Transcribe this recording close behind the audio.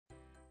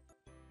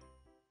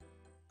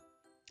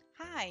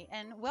Hi,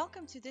 and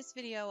welcome to this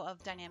video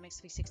of Dynamics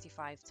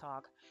 365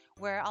 Talk,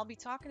 where I'll be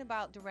talking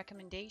about the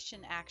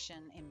recommendation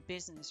action in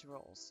business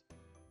rules.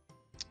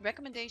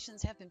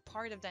 Recommendations have been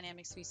part of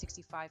Dynamics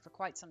 365 for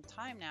quite some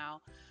time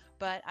now,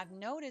 but I've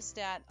noticed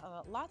that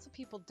lots of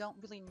people don't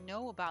really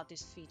know about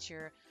this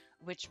feature,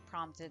 which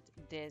prompted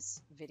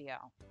this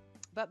video.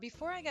 But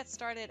before I get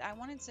started, I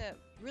wanted to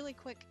really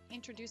quick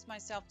introduce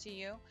myself to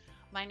you.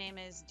 My name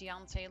is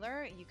Dion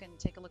Taylor. You can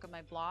take a look at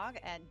my blog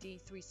at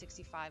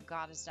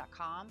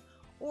D365goddess.com,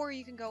 or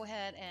you can go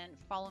ahead and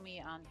follow me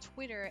on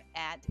Twitter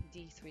at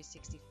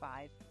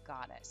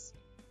D365goddess.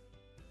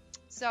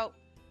 So,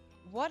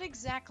 what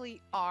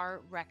exactly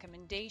are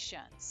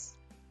recommendations?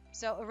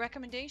 So a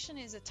recommendation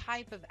is a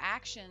type of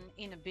action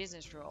in a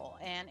business rule,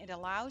 and it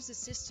allows the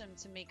system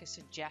to make a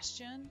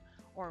suggestion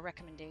or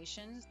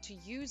recommendations to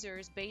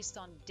users based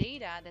on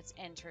data that's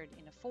entered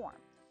in a form.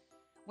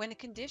 When the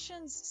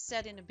conditions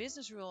set in a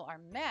business rule are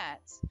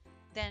met,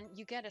 then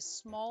you get a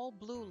small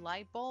blue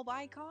light bulb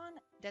icon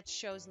that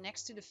shows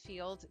next to the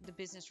field the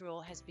business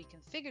rule has been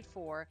configured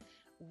for,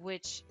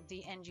 which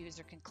the end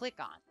user can click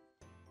on.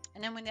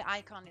 And then when the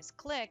icon is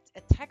clicked,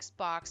 a text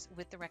box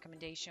with the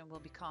recommendation will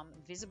become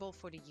visible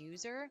for the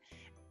user,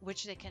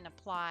 which they can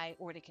apply,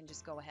 or they can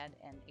just go ahead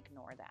and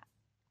ignore that.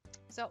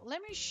 So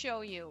let me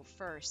show you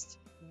first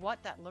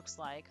what that looks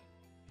like.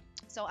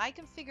 So I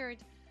configured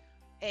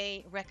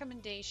a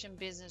recommendation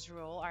business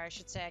rule, or I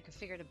should say I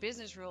configured a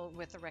business rule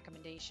with a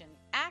recommendation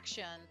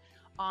action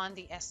on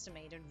the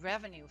estimated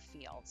revenue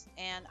field.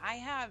 And I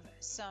have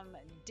some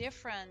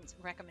different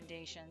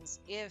recommendations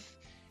if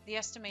the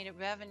estimated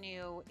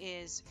revenue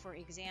is, for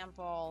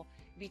example,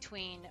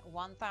 between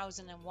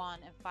 $1,001 and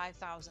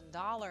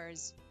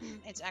 $5,000,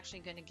 it's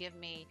actually going to give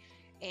me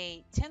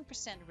a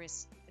 10%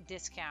 risk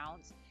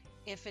discount.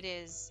 If it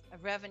is a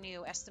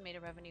revenue,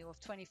 estimated revenue of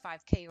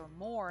 25K or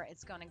more,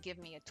 it's going to give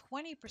me a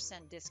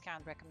 20%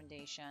 discount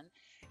recommendation.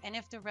 And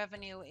if the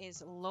revenue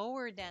is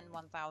lower than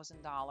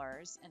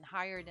 $1,000 and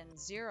higher than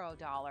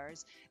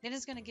 $0, then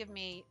it's going to give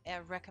me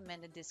a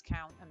recommended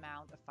discount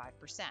amount of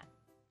 5%.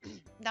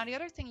 Now, the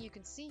other thing you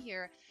can see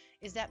here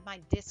is that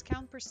my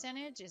discount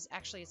percentage is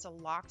actually, it's a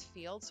locked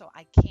field, so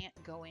I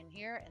can't go in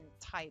here and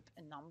type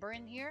a number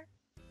in here.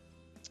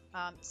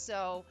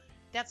 So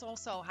that's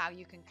also how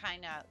you can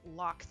kind of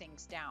lock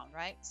things down,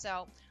 right?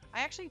 So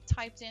I actually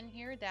typed in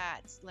here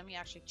that, let me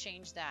actually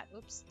change that.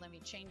 Oops, let me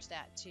change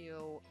that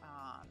to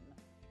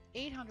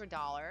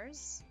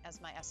 $800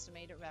 as my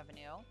estimated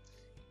revenue.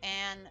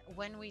 And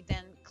when we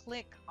then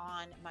click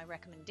on my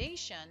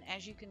recommendation,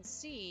 as you can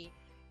see,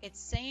 it's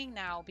saying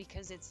now,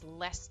 because it's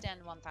less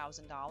than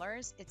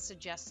 $1,000, it's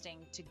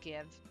suggesting to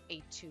give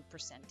a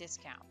 2%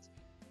 discount.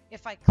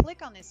 If I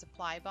click on this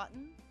apply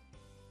button,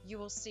 you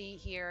will see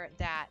here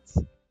that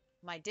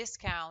my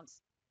discount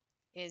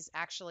is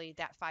actually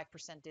that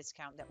 5%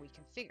 discount that we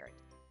configured.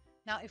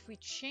 Now, if we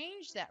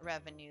change that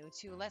revenue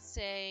to, let's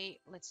say,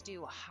 let's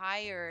do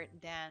higher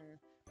than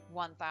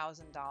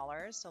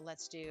 $1,000. So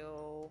let's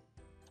do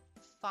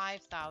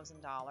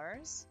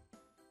 $5,000.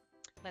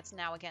 Let's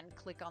now again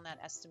click on that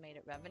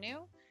estimated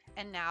revenue,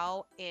 and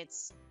now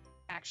it's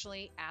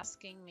actually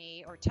asking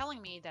me or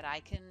telling me that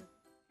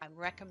I'm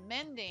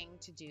recommending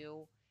to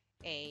do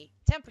a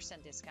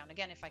 10% discount.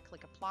 Again, if I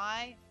click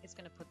apply, it's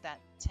going to put that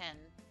 10%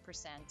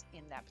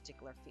 in that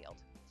particular field.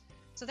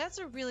 So that's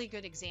a really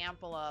good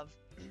example of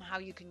how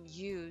you can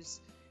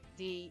use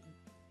the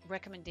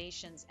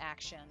recommendations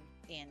action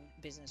in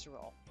business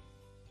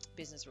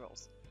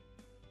rules.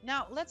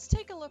 Now let's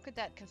take a look at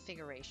that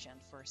configuration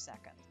for a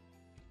second.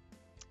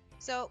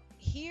 So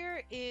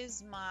here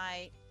is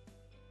my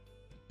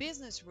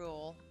business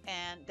rule,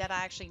 and that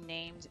I actually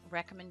named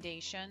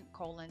recommendation :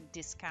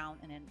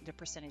 discount and then the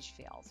percentage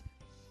field.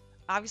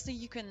 Obviously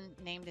you can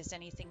name this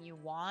anything you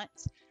want.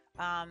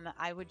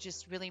 I would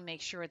just really make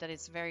sure that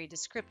it's very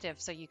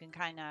descriptive so you can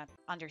kind of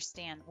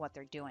understand what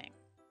they're doing.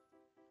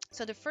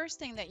 So the first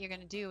thing that you're going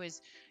to do is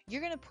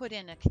you're going to put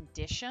in a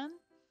condition,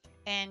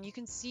 and you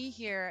can see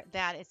here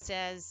that it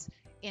says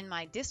in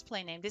my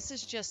display name, this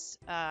is just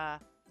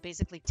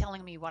basically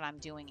telling me what I'm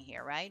doing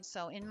here, right?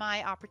 So in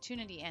my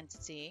opportunity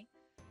entity,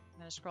 I'm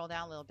going to scroll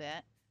down a little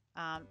bit.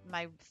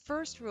 My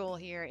first rule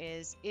here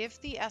is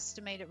if the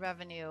estimated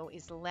revenue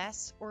is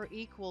less or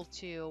equal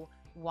to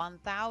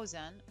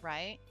 1,000,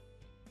 right?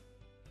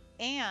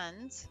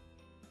 And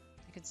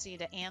you can see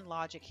the and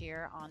logic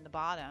here on the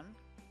bottom.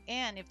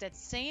 And if that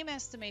same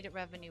estimated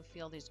revenue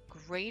field is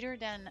greater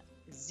than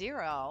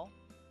 0,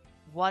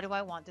 what do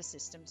I want the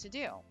system to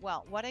do?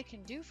 Well, what I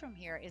can do from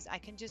here is I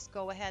can just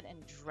go ahead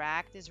and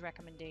drag this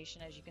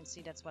recommendation, as you can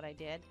see, that's what I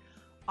did,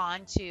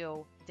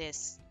 onto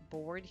this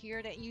board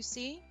here that you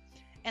see.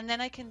 And then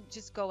I can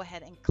just go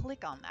ahead and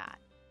click on that.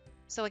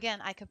 So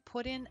again, I could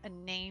put in a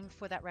name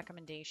for that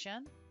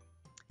recommendation.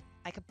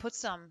 I could put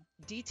some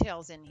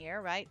details in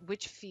here, right?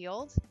 Which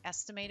field,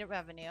 estimated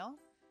revenue.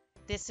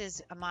 This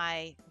is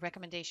my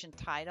recommendation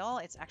title.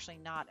 It's actually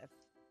not a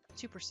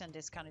 2%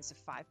 discount, it's a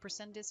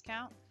 5%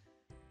 discount.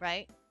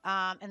 Right?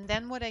 And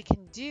then what I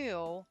can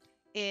do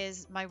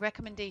is my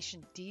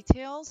recommendation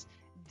details.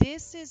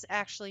 this is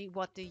actually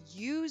what the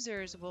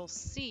users will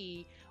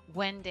see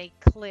when they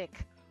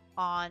click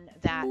on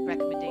that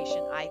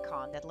recommendation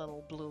icon, that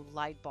little blue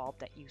light bulb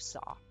that you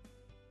saw.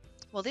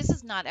 Well, this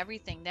is not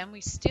everything. Then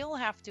we still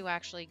have to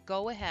actually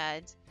go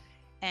ahead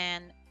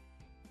and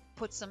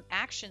put some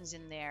actions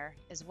in there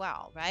as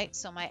well, right?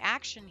 So my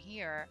action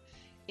here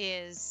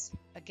is,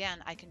 again,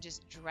 I can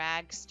just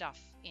drag stuff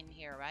in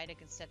here, right? I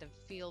can set a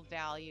field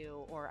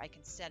value, or I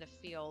can set a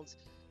field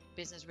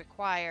business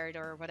required,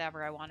 or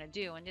whatever I want to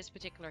do. In this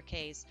particular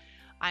case,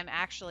 I'm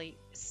actually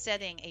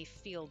setting a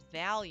field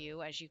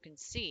value, as you can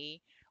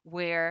see,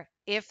 where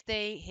if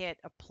they hit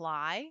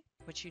apply,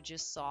 which you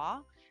just saw,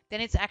 then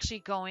it's actually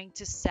going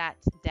to set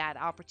that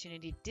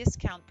opportunity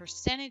discount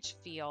percentage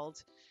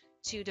field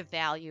to the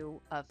value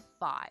of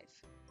 5.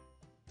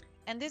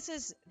 And this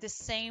is the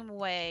same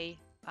way,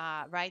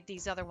 right?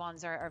 These other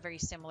ones are very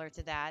similar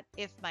to that.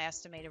 If my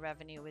estimated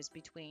revenue is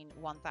between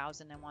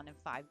 1,000 and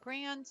 5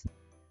 grand,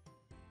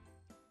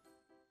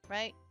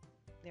 right?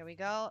 There we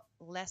go.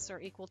 Less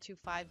or equal to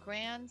 5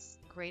 grand,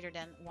 greater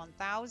than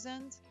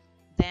 1,000.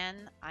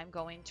 Then I'm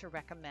going to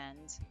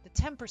recommend the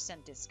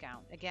 10%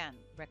 discount. Again,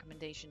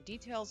 recommendation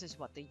details is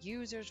what the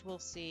users will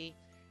see.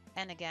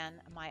 And again,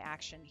 my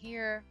action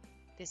here,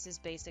 this is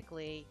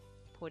basically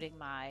putting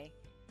my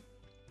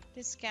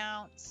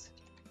discount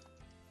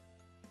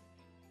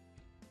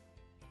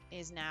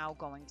is now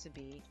going to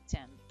be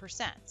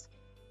 10%,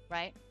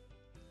 right?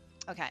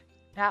 Okay.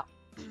 Now,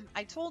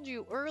 I told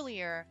you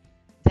earlier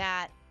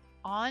that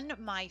on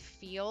my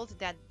field,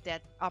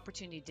 that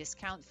opportunity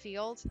discount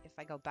field, if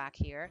I go back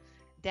here,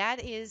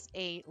 that is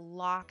a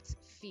locked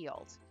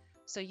field.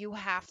 So you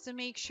have to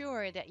make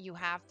sure that you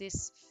have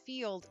this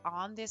field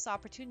on this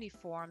opportunity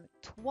form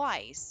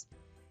twice,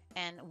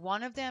 and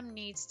one of them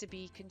needs to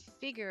be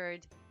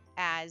configured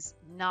as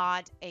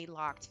not a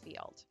locked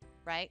field,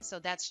 right? So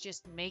that's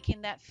just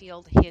making that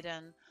field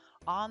hidden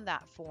on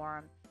that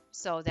form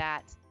so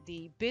that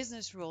the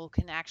business rule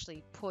can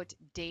actually put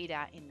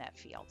data in that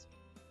field.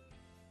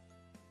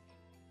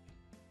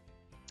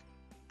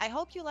 I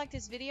hope you liked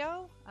this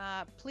video.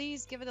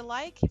 Please give it a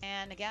like,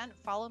 and again,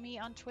 follow me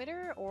on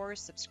Twitter or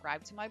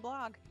subscribe to my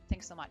blog.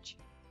 Thanks so much.